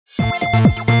Running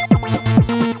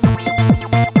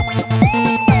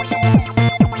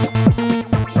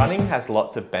has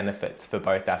lots of benefits for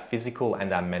both our physical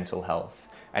and our mental health,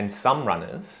 and some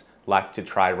runners like to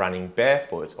try running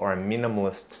barefoot or a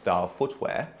minimalist style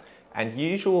footwear, and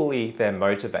usually their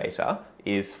motivator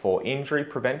is for injury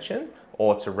prevention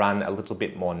or to run a little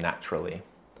bit more naturally.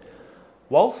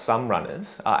 While some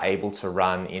runners are able to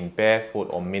run in barefoot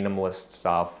or minimalist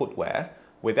style footwear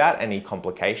without any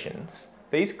complications,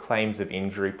 these claims of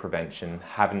injury prevention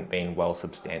haven't been well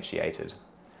substantiated.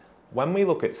 When we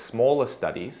look at smaller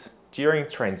studies, during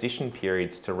transition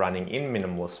periods to running in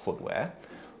minimalist footwear,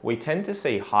 we tend to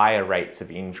see higher rates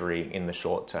of injury in the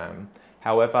short term.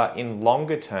 However, in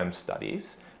longer term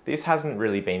studies, this hasn't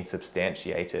really been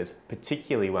substantiated,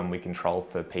 particularly when we control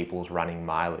for people's running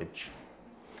mileage.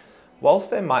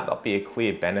 Whilst there might not be a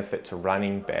clear benefit to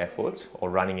running barefoot or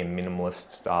running in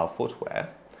minimalist style footwear,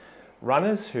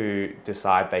 runners who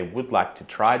decide they would like to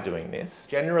try doing this,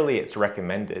 generally it's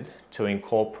recommended to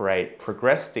incorporate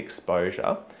progressed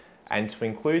exposure and to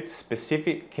include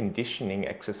specific conditioning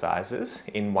exercises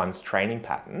in one's training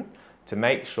pattern to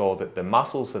make sure that the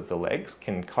muscles of the legs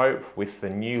can cope with the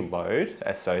new load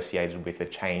associated with a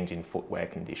change in footwear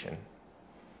condition.